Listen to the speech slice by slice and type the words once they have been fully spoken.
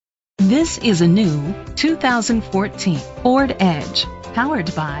This is a new 2014 Ford Edge,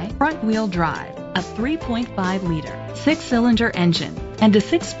 powered by front-wheel drive, a 3.5-liter six-cylinder engine, and a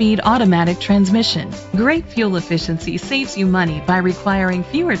 6-speed automatic transmission. Great fuel efficiency saves you money by requiring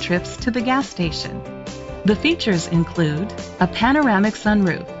fewer trips to the gas station. The features include a panoramic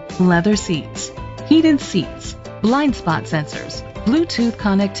sunroof, leather seats, heated seats, blind spot sensors, Bluetooth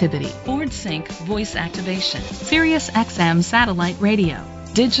connectivity, Ford Sync voice activation, Sirius XM satellite radio,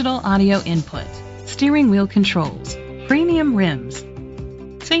 digital audio input, steering wheel controls, premium rims.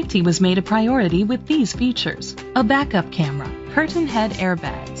 Safety was made a priority with these features: a backup camera, curtain head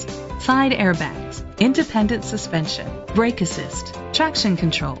airbags, side airbags, independent suspension, brake assist, traction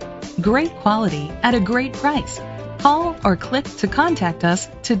control. Great quality at a great price. Call or click to contact us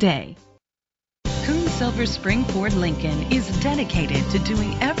today. Koons Silver Spring Ford Lincoln is dedicated to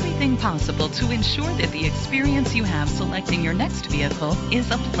doing everything possible to ensure that the experience you have selecting your next vehicle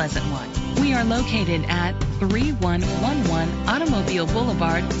is a pleasant one. We are located at 3111 Automobile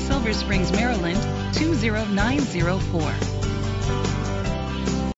Boulevard, Silver Springs, Maryland 20904.